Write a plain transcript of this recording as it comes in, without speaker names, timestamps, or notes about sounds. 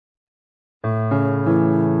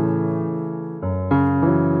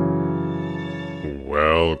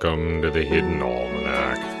Welcome to the Hidden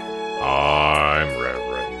Almanac. I'm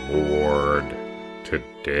Reverend Ward.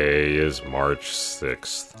 Today is March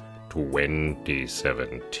 6th,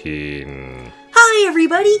 2017. Hi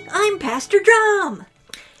everybody, I'm Pastor Drom.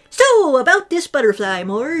 So, about this butterfly,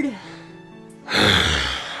 Mord.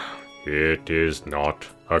 It is not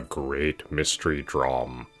a great mystery,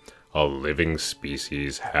 Drom. A living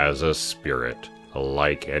species has a spirit,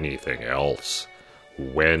 like anything else.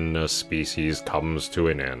 When a species comes to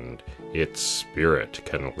an end, its spirit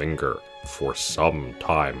can linger for some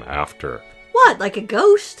time after. What, like a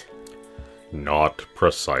ghost? Not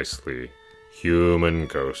precisely. Human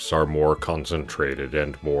ghosts are more concentrated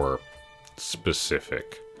and more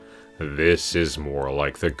specific. This is more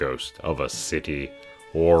like the ghost of a city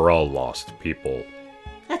or a lost people.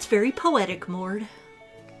 That's very poetic, Mord.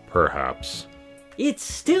 Perhaps. It's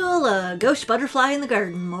still a ghost butterfly in the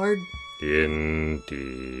garden, Mord.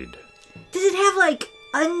 Indeed. Does it have,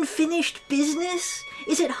 unfinished business?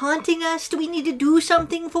 Is it haunting us? Do we need to do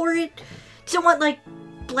something for it? Does it want,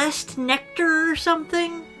 blessed nectar or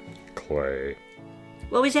something? Clay.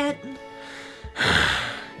 What was that?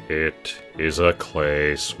 It is a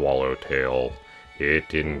clay swallowtail.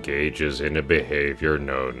 It engages in a behavior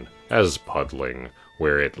known as puddling,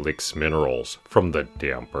 where it licks minerals from the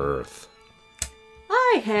damp earth.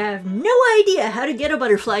 I have no idea how to get a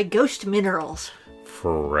butterfly ghost minerals.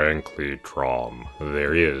 Frankly, Drom,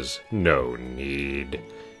 there is no need.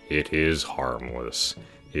 It is harmless.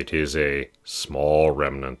 It is a small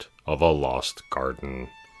remnant of a lost garden.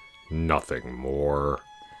 Nothing more.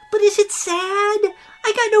 But is it sad?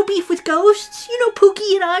 I got no beef with ghosts.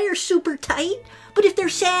 Pookie and I are super tight. But if they're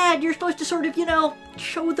sad, you're supposed to sort of,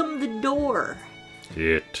 show them the door.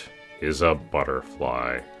 It is a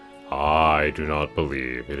butterfly. I do not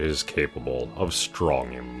believe it is capable of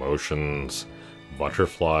strong emotions.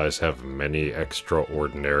 Butterflies have many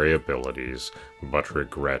extraordinary abilities, but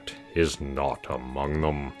regret is not among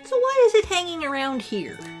them. So why is it hanging around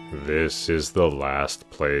here? This is the last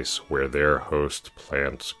place where their host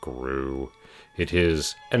plants grew. It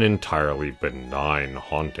is an entirely benign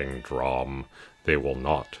haunting, Drom. They will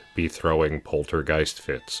not be throwing poltergeist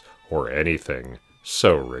fits or anything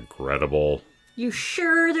so regrettable. You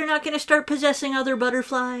sure they're not going to start possessing other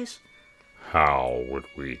butterflies? How would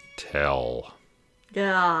we tell?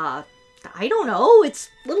 I don't know. Its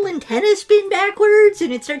little antennas spin backwards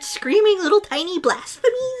and it starts screaming little tiny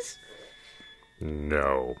blasphemies?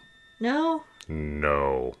 No. No?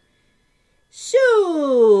 No.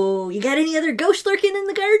 So, you got any other ghosts lurking in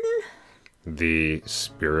the garden? The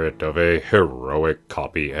spirit of a heroic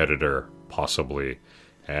copy editor, possibly,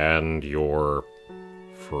 and your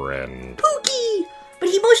friend. Pookie! But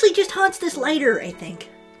he mostly just haunts this lighter, I think.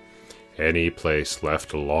 Any place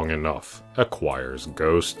left long enough acquires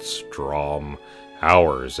ghosts, Drom.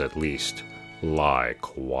 Ours, at least, lie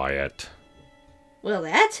quiet. Well,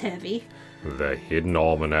 that's heavy. The Hidden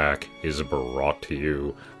Almanac is brought to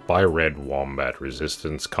you by Red Wombat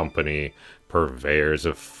Resistance Company, purveyors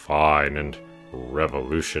of fine and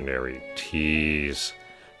revolutionary teas.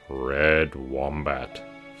 Red Wombat,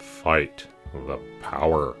 fight the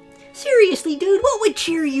power. Seriously, dude, what would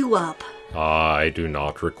cheer you up? I do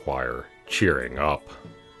not require cheering up.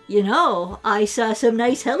 I saw some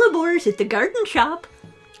nice hellebores at the garden shop.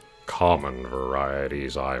 Common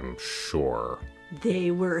varieties, I'm sure.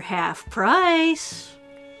 They were half price.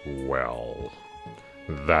 Well,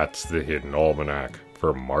 that's the Hidden Almanac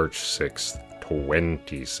for March 6th,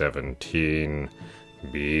 2017.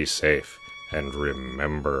 Be safe, and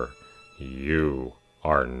remember, you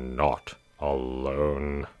are not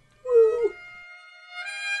alone. Woo.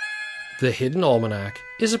 The Hidden Almanac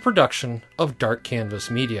is a production of Dark Canvas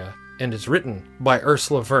Media and is written by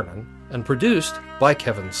Ursula Vernon and produced by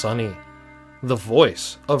Kevin Sonney. The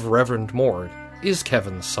voice of Reverend Mord is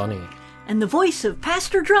Kevin Sonney. And the voice of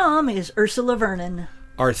Pastor Drom is Ursula Vernon.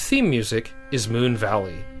 Our theme music is Moon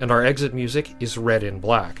Valley, and our exit music is Red in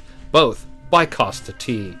Black, both by Costa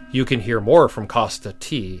T. You can hear more from Costa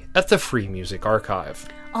T at the Free Music Archive.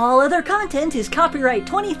 All other content is copyright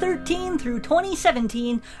 2013 through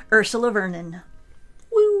 2017, Ursula Vernon.